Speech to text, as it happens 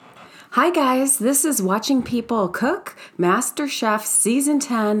Hi guys, this is Watching People Cook, MasterChef Season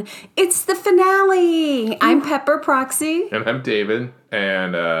 10. It's the finale! I'm Pepper Proxy. And I'm David,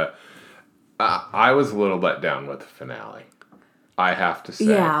 and I was a little let down with the finale. I have to say.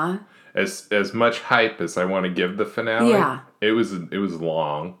 Yeah. As much hype as I want to give the finale, Yeah. it was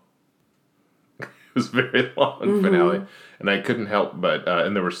long. It was a very long finale, and I couldn't help but,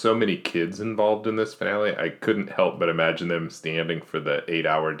 and there were so many kids involved in this finale, I couldn't help but imagine them standing for the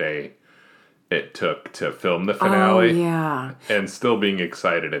 8-hour day it took to film the finale. Oh, yeah. And still being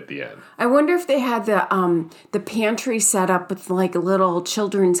excited at the end. I wonder if they had the pantry set up with like little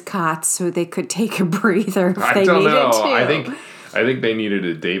children's cots so they could take a breather if they don't needed know. to. I think they needed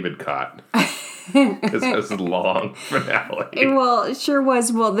a David cot. Because it was a long finale. Well, it sure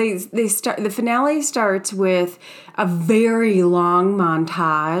was. Well, the finale starts with a very long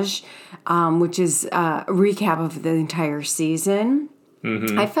montage, which is a recap of the entire season.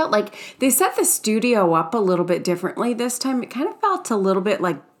 Mm-hmm. I felt like they set the studio up a little bit differently this time. It kind of felt a little bit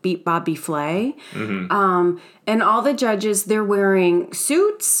like Beat Bobby Flay. Mm-hmm. And all the judges, they're wearing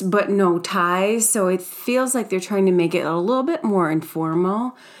suits but no ties, so it feels like they're trying to make it a little bit more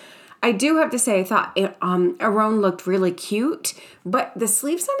informal. I do have to say, I thought Aaron looked really cute, but the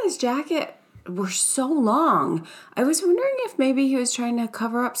sleeves on his jacket were so long. I was wondering if maybe he was trying to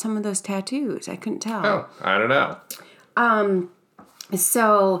cover up some of those tattoos. I couldn't tell. Oh, I don't know.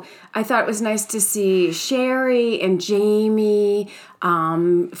 So I thought it was nice to see Sherry and Jamie,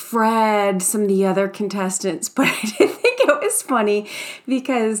 Fred, some of the other contestants, but I did think it was funny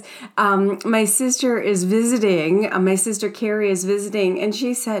because my sister is visiting, my sister Carrie is visiting, and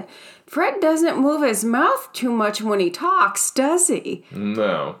she said, Fred doesn't move his mouth too much when he talks, does he?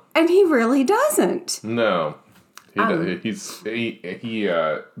 No. And he really doesn't. No. He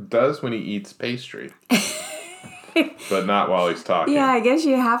does when he eats pastry. But not while he's talking. Yeah, I guess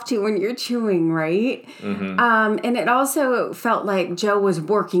you have to when you're chewing, right? Mm-hmm. And it also felt like Joe was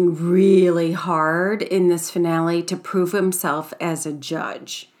working really hard in this finale to prove himself as a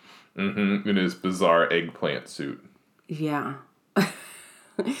judge. Mm-hmm. In his bizarre eggplant suit. Yeah.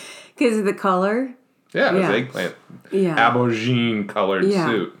 Because of the color? Yeah, his eggplant. Yeah. Aubergine colored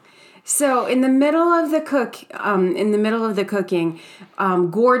suit. So in the middle of the cooking,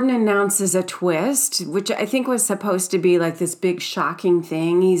 Gordon announces a twist, which I think was supposed to be like this big shocking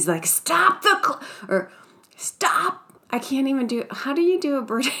thing. He's like, "Stop or stop." I can't even do. How do you do a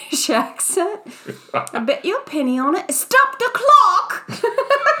British accent? I bet you a penny on it. Stop the clock.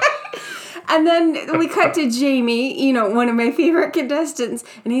 And then we cut to Jamie, one of my favorite contestants,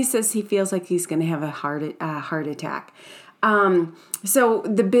 and he says he feels like he's going to have a heart attack. So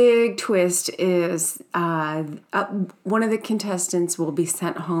the big twist is one of the contestants will be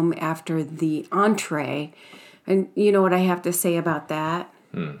sent home after the entree. And you know what I have to say about that?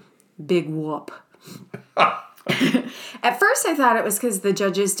 Big whoop. At first I thought it was because the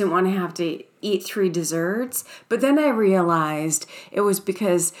judges didn't want to have to eat 3 desserts. But then I realized it was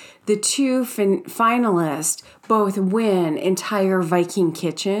because the 2 finalists both win entire Viking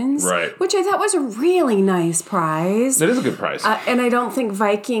kitchens. Right. Which I thought was a really nice prize. It is a good prize. And I don't think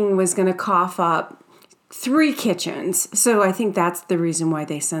Viking was going to cough up 3 kitchens. So I think that's the reason why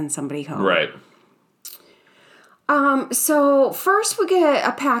they send somebody home. Right. So first we get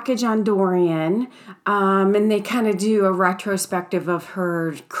a package on Dorian, and they kind of do a retrospective of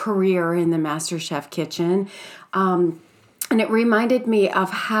her career in the MasterChef kitchen. And it reminded me of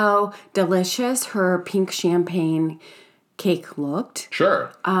how delicious her pink champagne cake looked.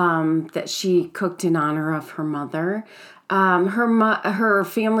 Sure. That she cooked in honor of her mother. Her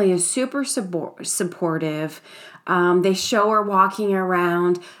family is super supportive. They show her walking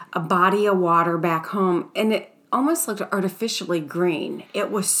around a body of water back home, and it almost looked artificially green. It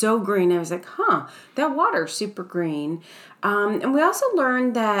was so green. I was like, that water's super green. And we also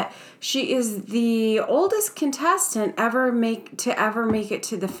learned that she is the oldest contestant ever make it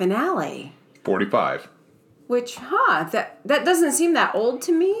to the finale. 45. Which, that doesn't seem that old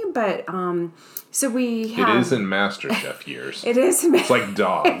to me, but so we have... It is in MasterChef years. It is. It's like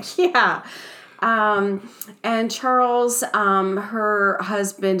dogs. Yeah. And Charles, her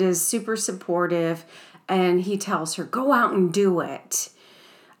husband, is super supportive. And he tells her, go out and do it.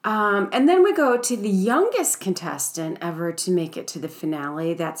 And then we go to the youngest contestant ever to make it to the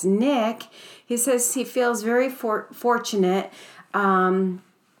finale. That's Nick. He says he feels very fortunate. And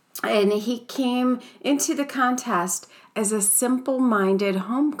he came into the contest as a simple-minded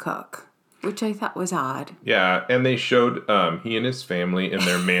home cook, which I thought was odd. Yeah, and they showed he and his family in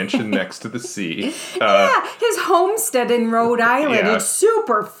their mansion next to the sea. Yeah, his homestead in Rhode Island. Yeah. It's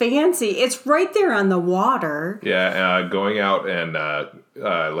super fancy. It's right there on the water. Yeah, going out and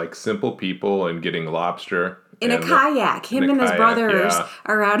like simple people and getting lobster. In a kayak. Him and his brothers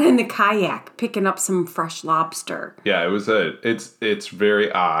are out in the kayak picking up some fresh lobster. Yeah, it's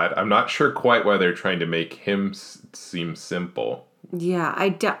very odd. I'm not sure quite why they're trying to make him seem simple. Yeah, I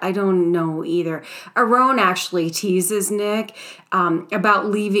don't know either. Aaron actually teases Nick about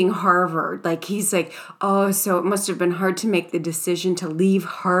leaving Harvard. Like, he's like, oh, so it must have been hard to make the decision to leave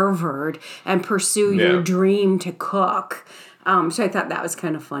Harvard and pursue your dream to cook. So I thought that was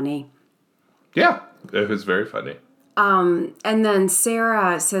kind of funny. Yeah, it was very funny. And then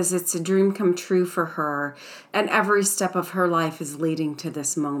Sarah says it's a dream come true for her, and every step of her life is leading to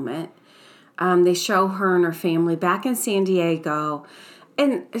this moment. They show her and her family back in San Diego.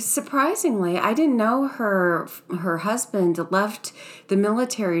 And surprisingly, I didn't know her husband left the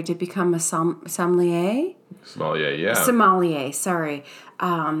military to become a sommelier. Sommelier, sorry.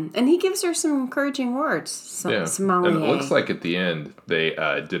 And he gives her some encouraging words. Sommelier. And it looks like at the end they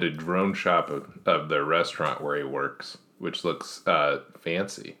did a drone shot of the restaurant where he works, which looks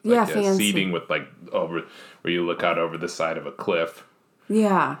fancy. Fancy. Seating with over where you look out over the side of a cliff.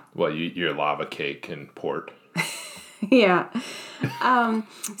 Yeah. Well, you eat your lava cake and port. Yeah.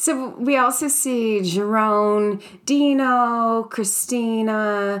 So we also see Jerome, Dino,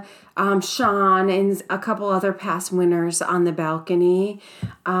 Christina, Sean, and a couple other past winners on the balcony.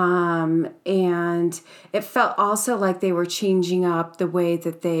 And it felt also like they were changing up the way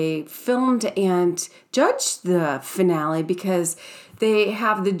that they filmed and judged the finale, because they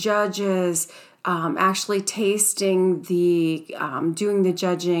have the judges actually tasting doing the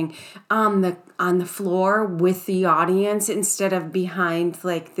judging on the floor with the audience instead of behind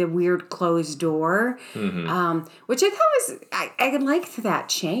like the weird closed door, which I thought I liked that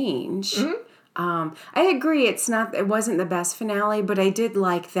change. I agree it wasn't the best finale, but I did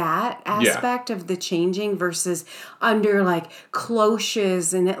like that aspect of the changing versus under like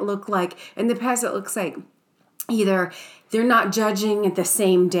cloches, and it looked like in the past it looks like either they're not judging at the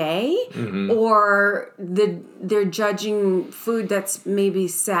same day, or they're judging food that's maybe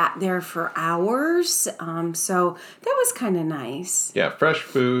sat there for hours. So that was kind of nice. Yeah, fresh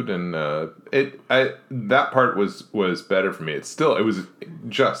food, and that part was better for me. It was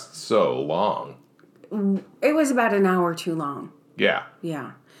just so long. It was about an hour too long. Yeah.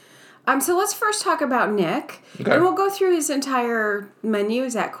 Yeah. So let's first talk about Nick, okay. And we'll go through his entire menu.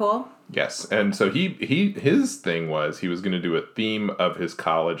 Is that cool? Yes, and so his thing was he was going to do a theme of his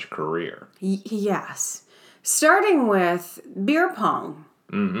college career. Yes, starting with beer pong.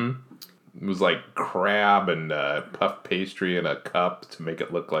 It was like crab and puff pastry in a cup to make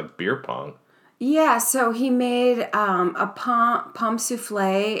it look like beer pong. Yeah, so he made a pomme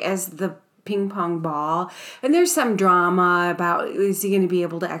souffle as the ping pong ball, and there's some drama about is he going to be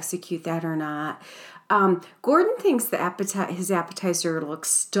able to execute that or not. Gordon thinks his appetizer looks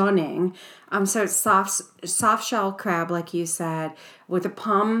stunning. So it's soft shell crab, like you said, with a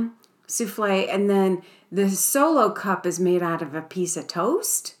pomme souffle, and then the solo cup is made out of a piece of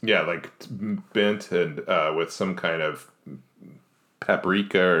toast. Yeah, like bent and with some kind of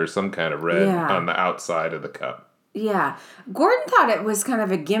paprika or some kind of red on the outside of the cup. Yeah. Gordon thought it was kind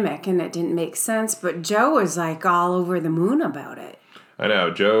of a gimmick and it didn't make sense, but Joe was like all over the moon about it. I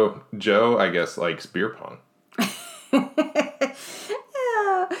know. Joe, I guess, likes beer pong.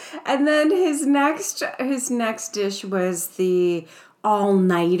 Yeah. And then his next dish was the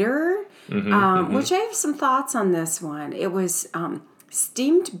all-nighter, which I have some thoughts on this one. It was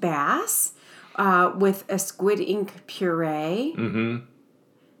steamed bass with a squid ink puree,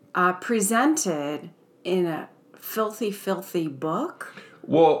 presented in a filthy book.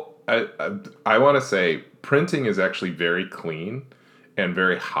 Well, I want to say printing is actually very clean and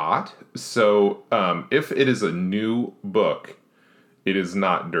very hot. So if it is a new book, it is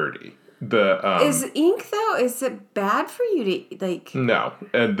not dirty. Is ink though? Is it bad for you to like? No,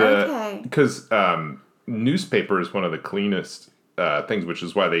 and because newspaper is one of the cleanest things, which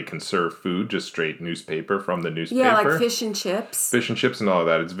is why they can serve food just straight newspaper from the newspaper. Yeah, like fish and chips and all of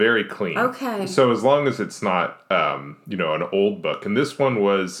that. It's very clean. Okay. So as long as it's not an old book, and this one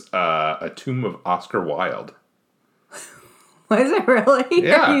was A Tomb of Oscar Wilde. Was it really?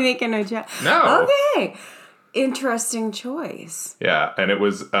 Yeah. Are you making a joke? No. Okay. Interesting choice. Yeah, and it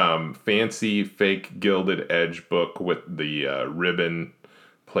was fancy fake gilded edge book with the ribbon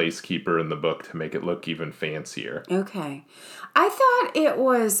placekeeper in the book to make it look even fancier. Okay. I thought it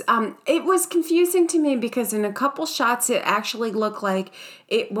was confusing to me because in a couple shots it actually looked like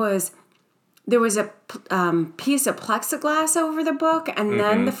it was there was a piece of plexiglass over the book, and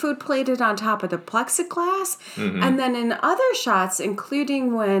then the food plated on top of the plexiglass. And then in other shots,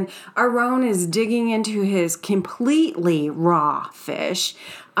 including when Aaron is digging into his completely raw fish,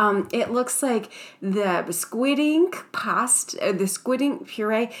 it looks like the squid ink pasta, the squid ink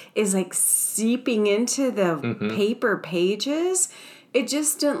puree is like seeping into the paper pages. It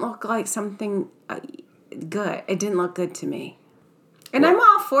just didn't look like something good. It didn't look good to me. And I'm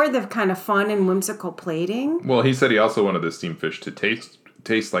all for the kind of fun and whimsical plating. Well, he said he also wanted the steamed fish to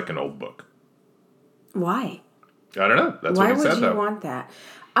taste like an old book. Why? I don't know. That's Why what he said, would you want that?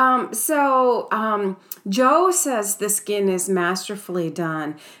 Joe says the skin is masterfully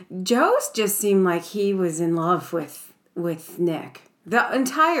done. Joe just seemed like he was in love with Nick. The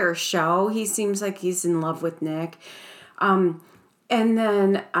entire show, he seems like he's in love with Nick. And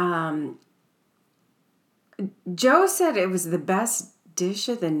then Joe said it was the best dish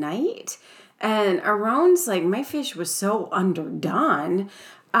of the night. And Aaron's like, my fish was so underdone.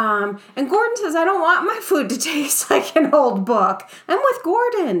 And Gordon says, I don't want my food to taste like an old book. I'm with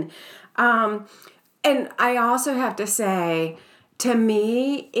Gordon. And I also have to say, to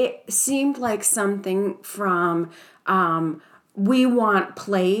me, it seemed like something from We Want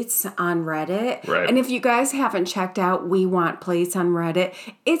Plates on Reddit. Right. And if you guys haven't checked out We Want Plates on Reddit,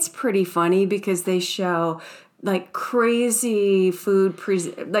 it's pretty funny because they show like crazy food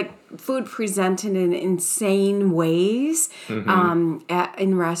presented in insane ways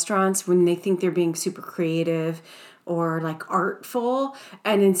in restaurants when they think they're being super creative or like artful,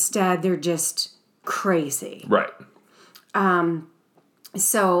 and instead they're just crazy. Right.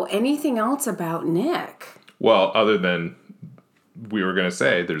 So anything else about Nick? Well, other than we were going to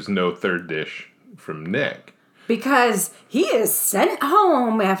say there's no third dish from Nick. Because he is sent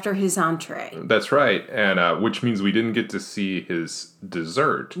home after his entree. That's right. And which means we didn't get to see his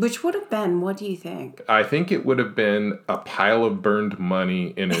dessert. Which would have been, what do you think? I think it would have been a pile of burned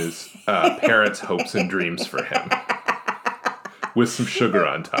money in his parents' hopes and dreams for him. With some sugar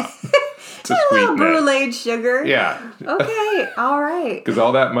on top. To sweeten it. Brulee sugar. Yeah. Okay, all right. Because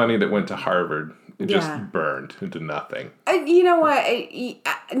all that money that went to Harvard just Yeah. burned into nothing. You know what?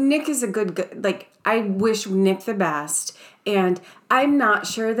 Nick is a good, like, I wish Nick the best. And I'm not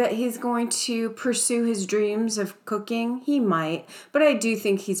sure that he's going to pursue his dreams of cooking. He might. But I do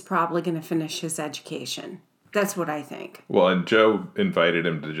think he's probably going to finish his education. That's what I think. Well, and Joe invited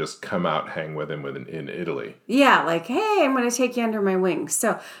him to just come out, hang with him in Italy. Yeah, like, hey, I'm going to take you under my wing.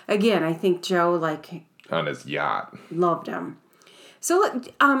 So, again, I think Joe, like... On his yacht. Loved him. So,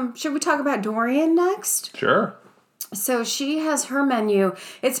 should we talk about Dorian next? Sure. So she has her menu.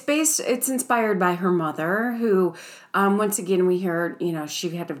 It's inspired by her mother, who, once again, we heard, she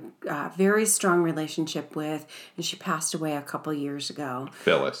had a very strong relationship with, and she passed away a couple years ago.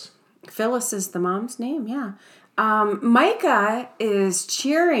 Phyllis. Phyllis is the mom's name, yeah. Micah is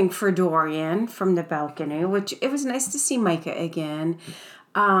cheering for Dorian from the balcony, which it was nice to see Micah again.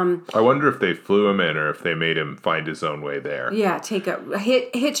 I wonder if they flew him in or if they made him find his own way there. Yeah, take a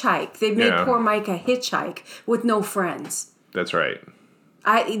hitchhike. They made poor Micah hitchhike with no friends. That's right.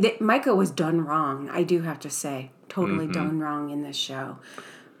 Micah was done wrong, I do have to say. Totally done wrong in this show.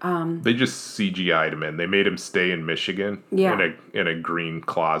 They just CGI'd him in. They made him stay in Michigan in a green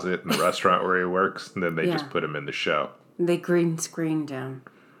closet in the restaurant where he works, and then they just put him in the show. They green screened him.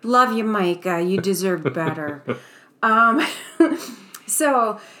 Love you, Micah. You deserved better.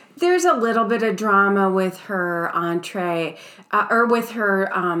 So there's a little bit of drama with her entree, or with her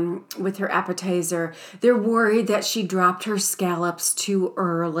appetizer. They're worried that she dropped her scallops too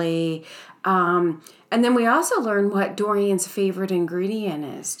early. And then we also learn what Dorian's favorite ingredient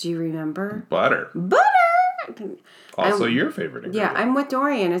is. Do you remember? Butter. Butter! Also your favorite ingredient. Yeah, I'm with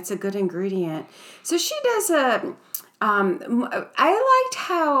Dorian. It's a good ingredient. So she does I liked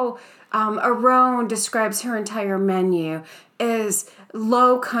how Aaron describes her entire menu as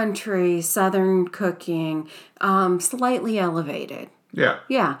low country, southern cooking, slightly elevated. Yeah.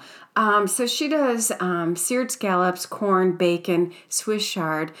 Yeah. So she does seared scallops, corn, bacon, Swiss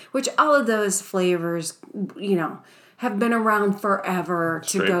chard, which all of those flavors, have been around forever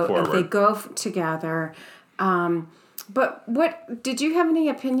to go. They go together. But what did you have any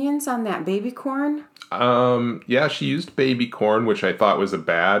opinions on that baby corn? Yeah, she used baby corn, which I thought was a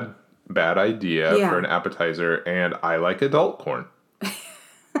bad idea for an appetizer, and I like adult corn.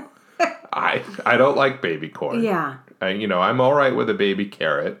 I don't like baby corn. Yeah. I'm all right with a baby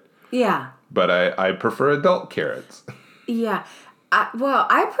carrot. Yeah. But I prefer adult carrots. Yeah.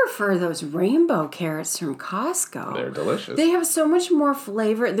 I prefer those rainbow carrots from Costco. They're delicious. They have so much more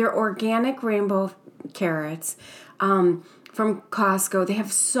flavor. They're organic rainbow carrots. from Costco. They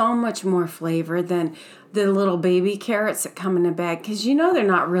have so much more flavor than the little baby carrots that come in a bag. Because they're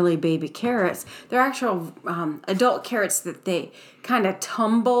not really baby carrots. They're actual adult carrots that they kind of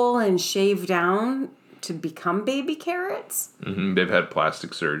tumble and shave down to become baby carrots. Mm-hmm. They've had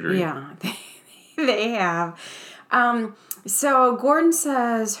plastic surgery. Yeah, they have. So Gordon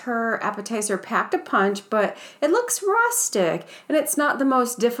says her appetizer packed a punch, but it looks rustic, and it's not the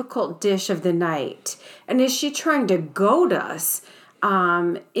most difficult dish of the night. And is she trying to goad us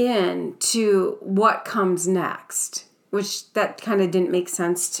into what comes next? Which that kind of didn't make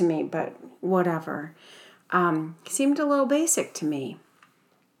sense to me, but whatever. Seemed a little basic to me.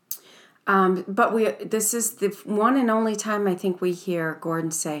 But this is the one and only time I think we hear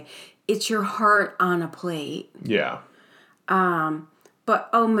Gordon say, "It's your heart on a plate." Yeah. But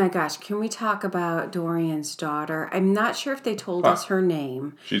oh my gosh, can we talk about Dorian's daughter? I'm not sure if they told us her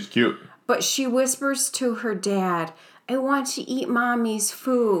name. She's cute. But she whispers to her dad, "I want to eat mommy's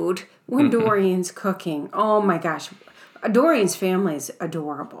food," when Dorian's cooking. Oh my gosh. Dorian's family is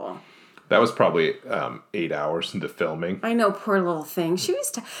adorable. That was probably 8 hours into filming. I know, poor little thing. She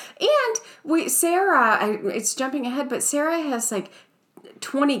was, Sarah. It's jumping ahead, but Sarah has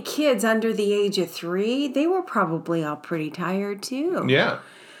 20 kids under the age of 3. They were probably all pretty tired too. Yeah.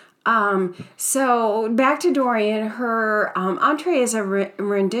 So back to Dorian. Her entree is a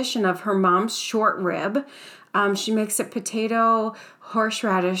rendition of her mom's short rib. She makes a potato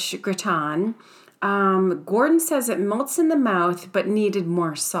horseradish gratin. Gordon says it melts in the mouth, but needed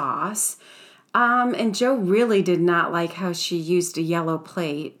more sauce. And Joe really did not like how she used a yellow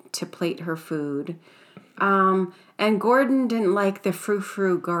plate to plate her food. And Gordon didn't like the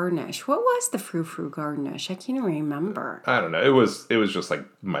frou-frou garnish. What was the frou-frou garnish? I can't even remember. I don't know. It was just like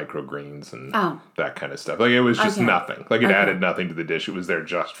microgreens and that kind of stuff. It was just nothing. It added nothing to the dish. It was there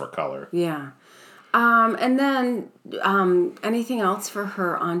just for color. Yeah. And then anything else for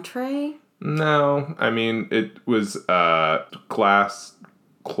her entree? No. I mean, it was glass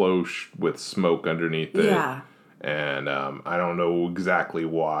cloche with smoke underneath it. Yeah. And I don't know exactly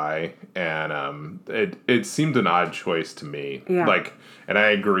why. And it seemed an odd choice to me. Yeah. And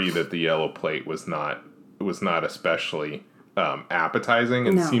I agree that the yellow plate was not especially appetizing.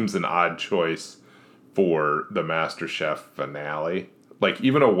 It seems an odd choice for the MasterChef finale.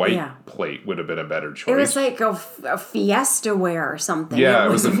 Even a white plate would have been a better choice. It was like a fiesta ware or something. Yeah, it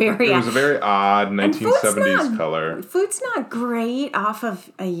was a very odd 1970s color. Food's not great off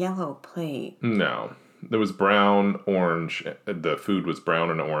of a yellow plate. No. There was brown, orange. The food was brown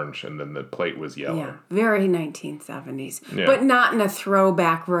and orange, and then the plate was yellow. Yeah, very 1970s. Yeah. But not in a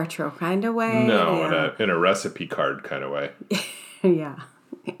throwback retro kind of way. No, in a recipe card kind of way. Yeah.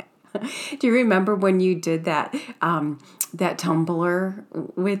 Do you remember when you did that that tumbler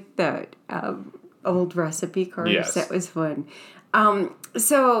with the old recipe cards? Yes. That was fun.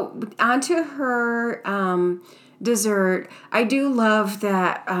 So onto her dessert. I do love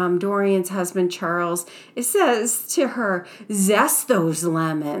that Dorian's husband, Charles, it says to her, "Zest those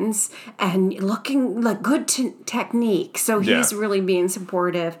lemons," and looking like good technique. So he's really being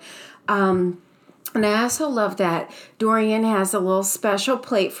supportive. And I also love that Dorian has a little special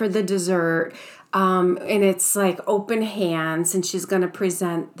plate for the dessert. And it's open hands, and she's going to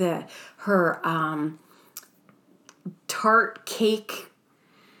present her tart cake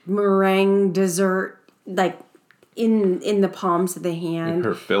meringue dessert in the palms of the hand.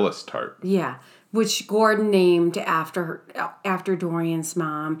 Her Phyllis tart. Yeah, which Gordon named after Dorian's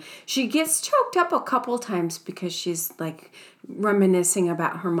mom. She gets choked up a couple times because she's reminiscing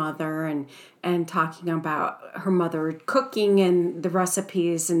about her mother and talking about her mother cooking and the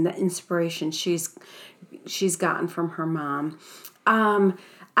recipes and the inspiration she's gotten from her mom.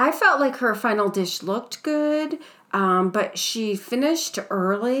 I felt like her final dish looked good, but she finished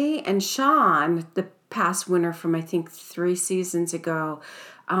early, and Sean, the past winner from I think 3 seasons ago,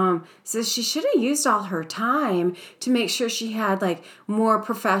 says she should have used all her time to make sure she had more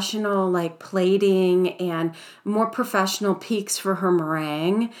professional plating and more professional peaks for her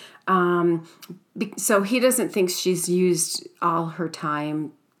meringue. So he doesn't think she's used all her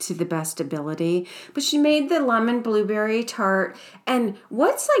time to the best ability. But she made the lemon blueberry tart. And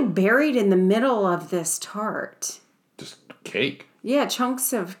what's buried in the middle of this tart? Just cake. Yeah,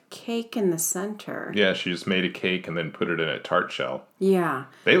 chunks of cake in the center. Yeah, she just made a cake and then put it in a tart shell. Yeah.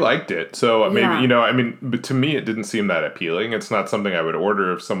 They liked it. So maybe, but to me it didn't seem that appealing. It's not something I would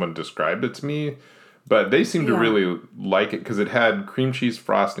order if someone described it to me. But they seem to Yeah. really like it because it had cream cheese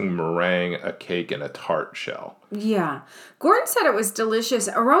frosting, meringue, a cake, and a tart shell. Yeah. Gordon said it was delicious.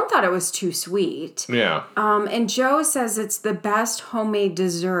 Aaron thought it was too sweet. Yeah. And Joe says it's the best homemade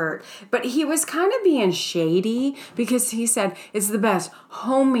dessert. But he was kind of being shady because he said it's the best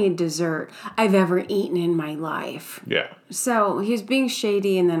homemade dessert I've ever eaten in my life. Yeah. So he's being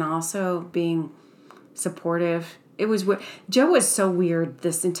shady and then also being supportive. It was Joe was so weird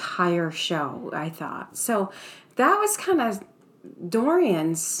this entire show, I thought. So that was kind of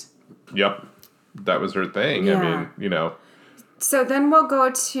Dorian's. Yep. That was her thing. Yeah. I mean, So then we'll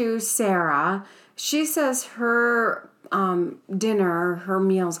go to Sarah. She says her dinner, her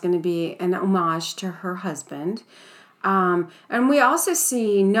meal is going to be an homage to her husband. And we also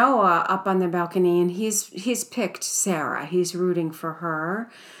see Noah up on the balcony, and he's picked Sarah. He's rooting for her.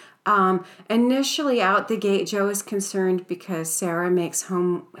 Initially out the gate, Joe is concerned because Sarah makes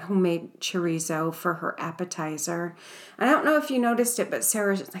homemade chorizo for her appetizer. I don't know if you noticed it, but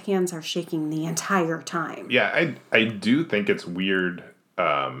Sarah's hands are shaking the entire time. Yeah, I do think it's weird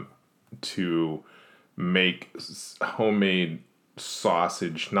to make homemade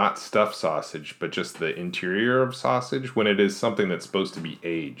sausage, not stuffed sausage, but just the interior of sausage when it is something that's supposed to be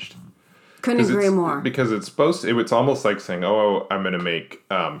aged. Couldn't agree more. Because it's it's almost like saying, oh, I'm going to make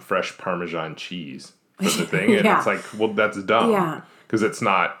fresh Parmesan cheese for the thing. And Yeah. it's like, well, that's dumb. Yeah. Because it's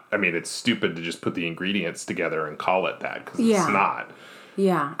not, it's stupid to just put the ingredients together and call it that. Because Yeah. it's not.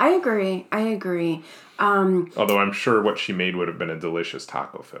 Yeah, I agree. Although I'm sure what she made would have been a delicious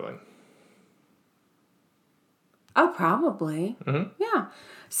taco filling. Oh, probably. Mm-hmm. Yeah.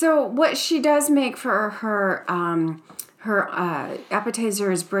 So what she does make for her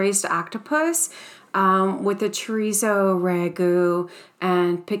appetizer is braised octopus with a chorizo ragu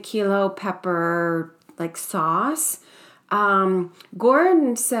and piquillo pepper sauce.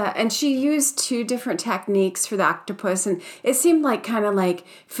 Gordon said, and she used 2 different techniques for the octopus, and it seemed like kind of like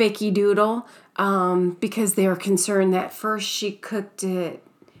fakey doodle because they were concerned that first she cooked it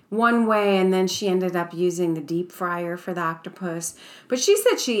one way and then she ended up using the deep fryer for the octopus. But she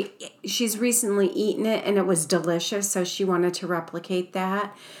said she's recently eaten it and it was delicious, so she wanted to replicate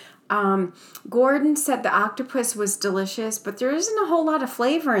that. Gordon said the octopus was delicious, but there isn't a whole lot of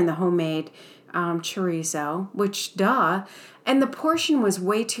flavor in the homemade chorizo, which duh. And the portion was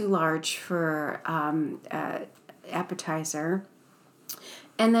way too large for appetizer.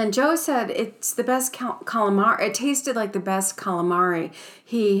 And then Joe said it's the best calamari. It tasted like the best calamari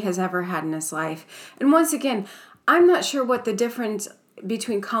he has ever had in his life. And once again, I'm not sure what the difference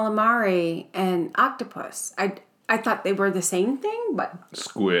between calamari and octopus. I thought they were the same thing, but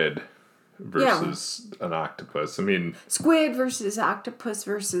Squid versus an octopus. Squid versus octopus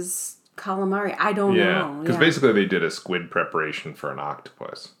versus calamari. I don't know. Because basically they did a squid preparation for an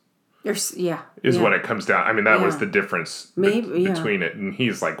octopus. Is what it comes down. That was the difference between it. And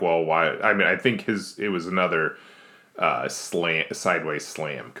he's like, well, why? I think it was another sideways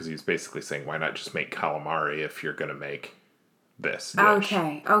slam because he's basically saying, why not just make calamari if you're going to make this dish?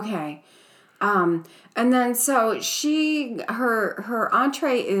 Okay. And then so her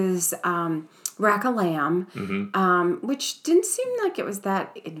entree is rack of lamb, which didn't seem like it was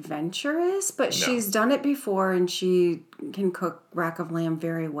that adventurous, but she's done it before and she can cook rack of lamb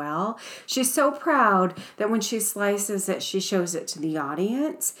very well. She's so proud that when she slices it, she shows it to the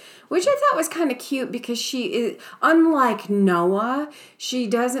audience, which I thought was kind of cute because she is, unlike Noah, she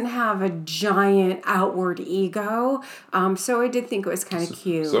doesn't have a giant outward ego. So I did think it was kind of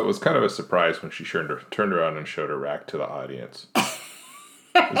cute. So it was kind of a surprise when she turned around and showed her rack to the audience.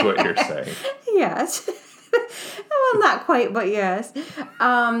 Is what you're saying. Yes. Well, not quite, but yes.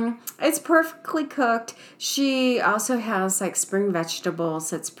 It's perfectly cooked. She also has spring vegetables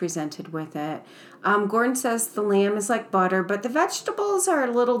that's presented with it. Gordon says the lamb is like butter, but the vegetables are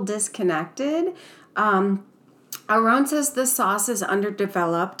a little disconnected. Aaron says the sauce is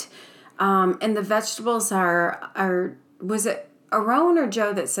underdeveloped, and the vegetables are was it Aaron or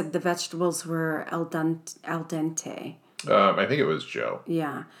Joe that said the vegetables were al dente? I think it was Joe.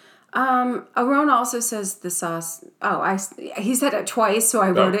 Yeah. Aaron also says the sauce. He said it twice, so I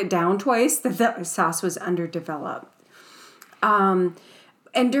wrote it down twice. That the sauce was underdeveloped. And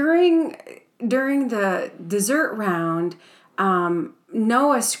during the dessert round,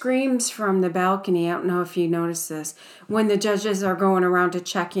 Noah screams from the balcony. I don't know if you noticed this. When the judges are going around to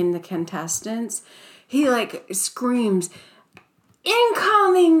check in the contestants, he screams,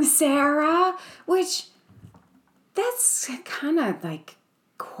 "Incoming, Sarah!" Which that's kind of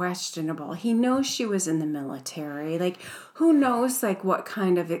questionable. He knows she was in the military. Who knows what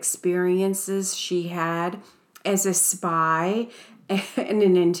kind of experiences she had as a spy and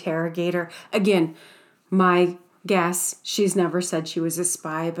an interrogator. Again, my guess, she's never said she was a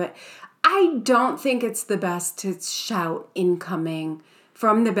spy, but I don't think it's the best to shout incoming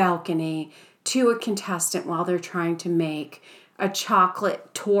from the balcony to a contestant while they're trying to make a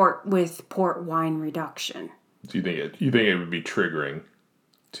chocolate torte with port wine reduction. Do you think it would be triggering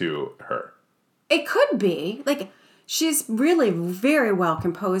to her? It could be. Like, she's really very well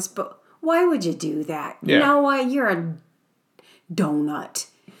composed, but why would you do that? Yeah. You know what? You're a donut.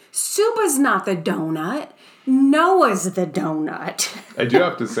 Suba's not the donut. Noah's the donut. I do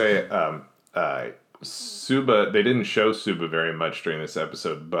have to say, Suba, they didn't show Suba very much during this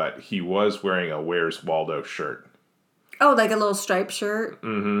episode, but he was wearing a Where's Waldo shirt. Oh, like a little striped shirt?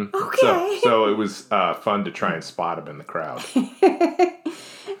 Mm-hmm. Okay. So it was fun to try and spot him in the crowd.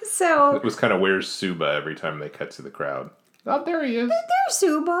 So it was kind of Where's Suba every time they cut to the crowd. Oh, there he is. There's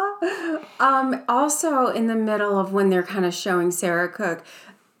Suba. Also, in the middle of when they're kind of showing Sarah Cook,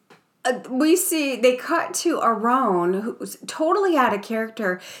 we see they cut to Aaron, who's totally out of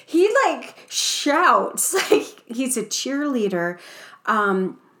character. He like shouts like he's a cheerleader.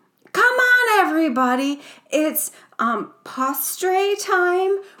 Come on, everybody! It's postre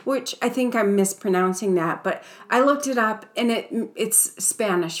time, which I think I'm mispronouncing that, but I looked it up and it's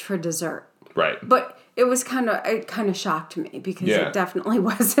Spanish for dessert. Right. But it kind of shocked me because it definitely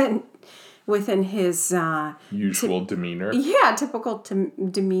wasn't within his usual demeanor. Yeah, typical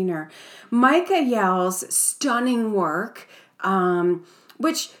demeanor. Micah yells stunning work,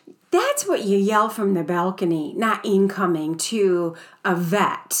 which that's what you yell from the balcony, not incoming to a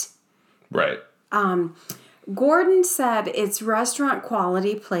vet. Right. Gordon said it's restaurant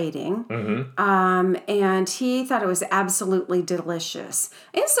quality plating, and he thought it was absolutely delicious.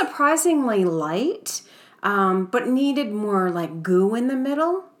 It's surprisingly light, but needed more like goo in the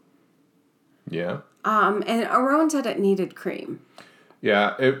middle. Yeah. And Aaron said it needed cream.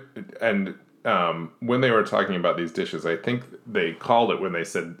 Yeah, when they were talking about these dishes, I think they called it when they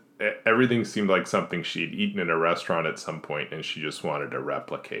said everything seemed like something she'd eaten in a restaurant at some point, and she just wanted to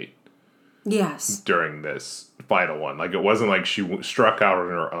replicate. Yes. During this final one. Like, it wasn't like she struck out on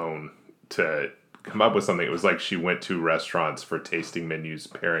her own to come up with something. It was like she went to restaurants for tasting menus,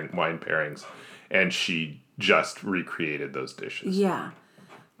 wine pairings, and she just recreated those dishes. Yeah.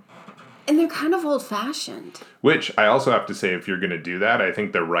 And they're kind of old-fashioned. Which, I also have to say, if you're going to do that, I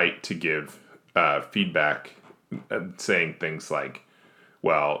think the right to give feedback, saying things like,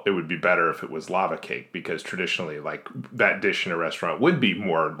 well, it would be better if it was lava cake, because traditionally, like, that dish in a restaurant would be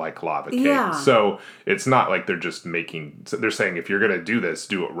more like lava cake. Yeah. So it's not like they're just they're saying, if you're going to do this,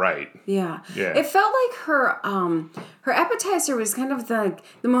 do it right. Yeah. Yeah. It felt like her appetizer was kind of the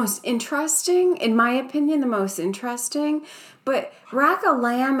most interesting, in my opinion, the most interesting. But rack of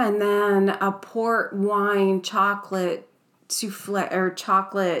lamb and then a port wine chocolate souffle or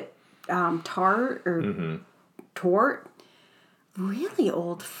chocolate tart or torte. Really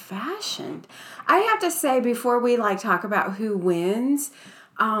old-fashioned. I have to say, before we talk about who wins,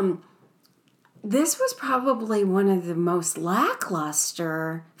 this was probably one of the most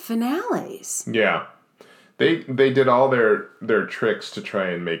lackluster finales. Yeah, they did all their tricks to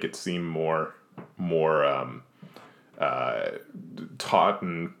try and make it seem more taut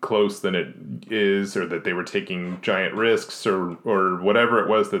and close than it is, or that they were taking giant risks or whatever it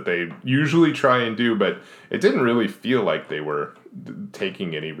was that they usually try and do, but it didn't really feel like they were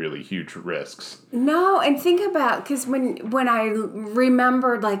taking any really huge risks. No, and think about, because when I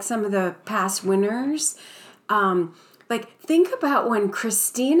remembered some of the past winners, think about when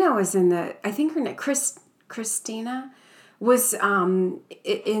Christina was in I think her name Christina was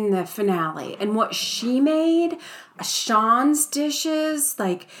in the finale, and what she made, Sean's dishes,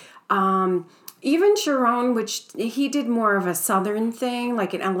 even Sharon, which he did more of a southern thing,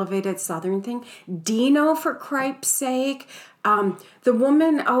 like an elevated southern thing. Dino, for cripe's sake. The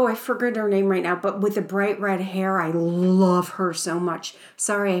woman, I forget her name right now, but with the bright red hair, I love her so much.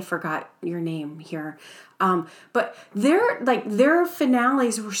 Sorry, I forgot your name here. But their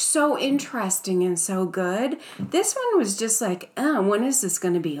finales were so interesting and so good. This one was just when is this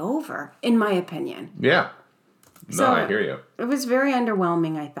going to be over? In my opinion. Yeah. No, I hear you. It was very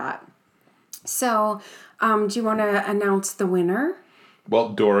underwhelming, I thought. So, do you want to announce the winner? Well,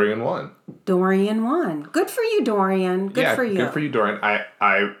 Dorian won. Dorian won. Good for you, Dorian. Good for you. Good for you, Dorian.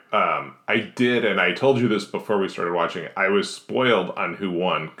 I did, and I told you this before we started watching it. I was spoiled on who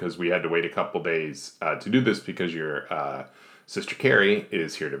won because we had to wait a couple days to do this because your sister Carrie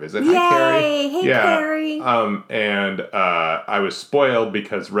is here to visit. Yay! Hi, Carrie. Hey, Carrie. And I was spoiled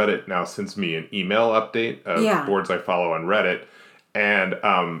because Reddit now sends me an email update of boards I follow on Reddit, and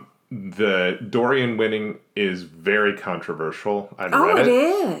the Dorian winning is very controversial on Oh, Reddit. it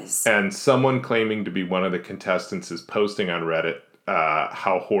is. And someone claiming to be one of the contestants is posting on Reddit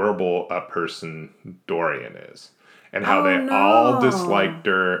how horrible a person Dorian is. And how they all disliked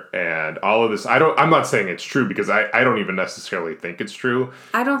her and all of this. I'm not saying it's true because I don't even necessarily think it's true.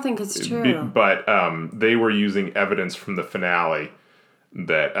 I don't think it's true. But they were using evidence from the finale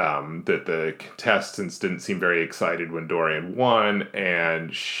that that the contestants didn't seem very excited when Dorian won,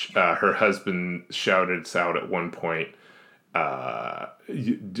 and her husband shouted out at one point,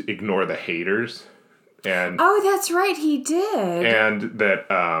 "Ignore the haters." And oh, that's right, he did. And that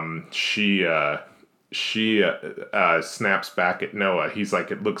she snaps back at Noah. He's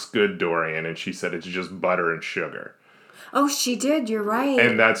like, "It looks good, Dorian," and she said, "It's just butter and sugar." Oh, she did. You're right.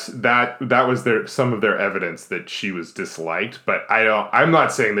 And that was some of their evidence that she was disliked. But I'm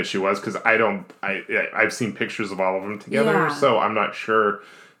not saying that she was because I've seen pictures of all of them together, so I'm not sure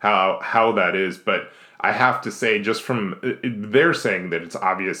how that is. But I have to say, just from they're saying that it's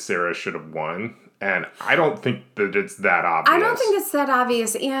obvious Sarah should have won. And I don't think that it's that obvious. I don't think it's that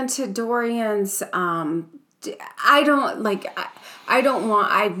obvious. And to Dorian's, we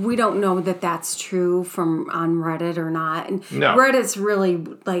don't know that that's true from on Reddit or not. And no. Reddit's really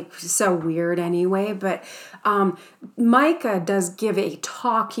like so weird anyway. But Micah does give a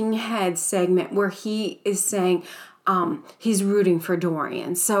talking head segment where he is saying, he's rooting for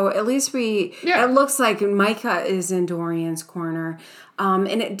Dorian. So at least it looks like Micah is in Dorian's corner.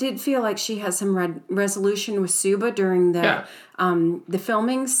 And it did feel like she has some resolution with Suba during the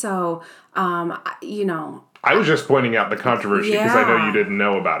filming. So, I was just pointing out the controversy because I know you didn't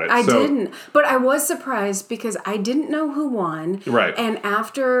know about it. I didn't. But I was surprised because I didn't know who won. Right. And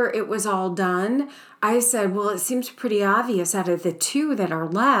after it was all done, I said, well, it seems pretty obvious out of the two that are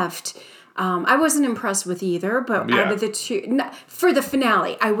left. I wasn't impressed with either, but out of the two, for the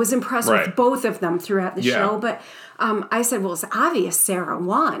finale, I was impressed with both of them throughout the show. But I said, well, it's obvious Sarah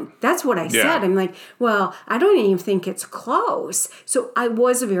won. That's what I said. I'm like, well, I don't even think it's close. So I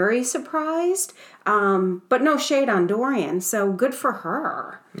was very surprised, but no shade on Dorian. So good for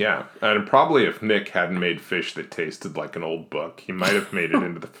her. Yeah, and probably if Nick hadn't made fish that tasted like an old book, he might have made it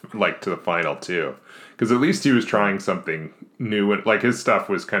into to the final too. Because at least he was trying something new, and like his stuff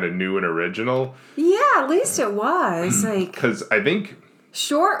was kind of new and original. Yeah, at least it was. Because I think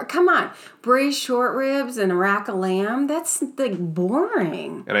come on, braised short ribs and a rack of lamb. That's like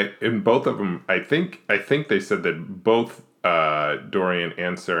boring. And in both of them, I think they said that both Dorian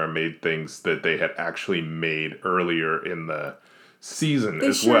and Sarah made things that they had actually made earlier in the season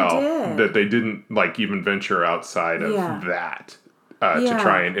as well. That they didn't like even venture outside of that. To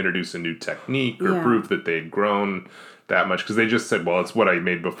try and introduce a new technique or prove that they'd grown that much. Because they just said, well, it's what I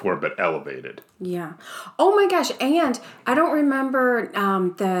made before, but elevated. Yeah. Oh my gosh. And I don't remember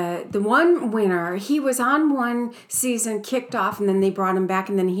the one winner. He was on one season, kicked off, and then they brought him back,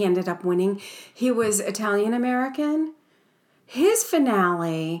 and then he ended up winning. He was Italian-American. His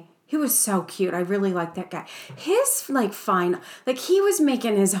finale... He was so cute. I really liked that guy. His, he was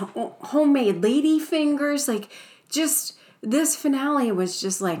making his homemade lady fingers, just... This finale was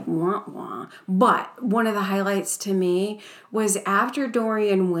just like, wah, wah. But one of the highlights to me was after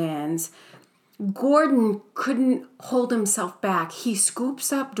Dorian wins, Gordon couldn't hold himself back. He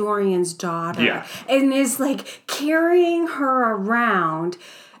scoops up Dorian's daughter and is carrying her around.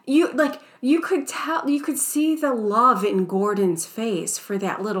 You could tell, you could see the love in Gordon's face for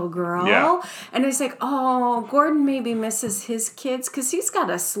that little girl. Yeah. And it's like, oh, Gordon maybe misses his kids because he's got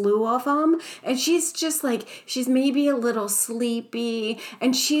a slew of them. And she's just she's maybe a little sleepy.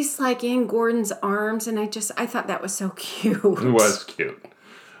 And she's in Gordon's arms. And I thought that was so cute. It was cute.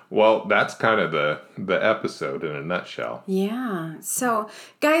 Well, that's kind of the episode in a nutshell. Yeah. So,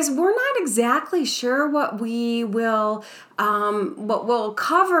 guys, we're not exactly sure what we'll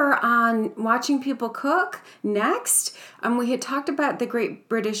cover on Watching People Cook next. We had talked about the Great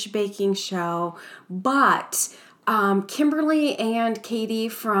British Baking Show, but Kimberly and Katie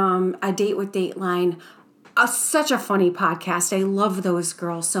from A Date with Dateline, such a funny podcast. I love those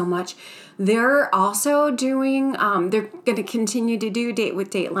girls so much. They're also doing, they're going to continue to do Date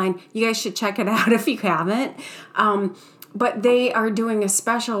with Dateline. You guys should check it out if you haven't. But they are doing a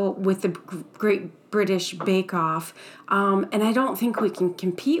special with the Great British Bake Off. And I don't think we can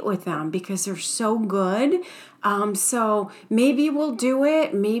compete with them because they're so good. So maybe we'll do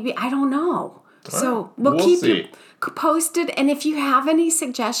it. Maybe, I don't know. So we'll keep you posted. And if you have any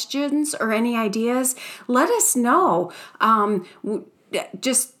suggestions or any ideas, let us know.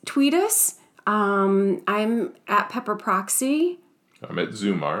 Just tweet us. I'm at Pepper Proxy. I'm at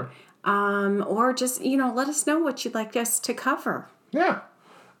Zumar. Or just, let us know what you'd like us to cover. Yeah.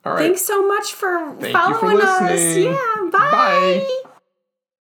 All right. Thanks so much for Thank you for following us. listening. Yeah, bye. Bye.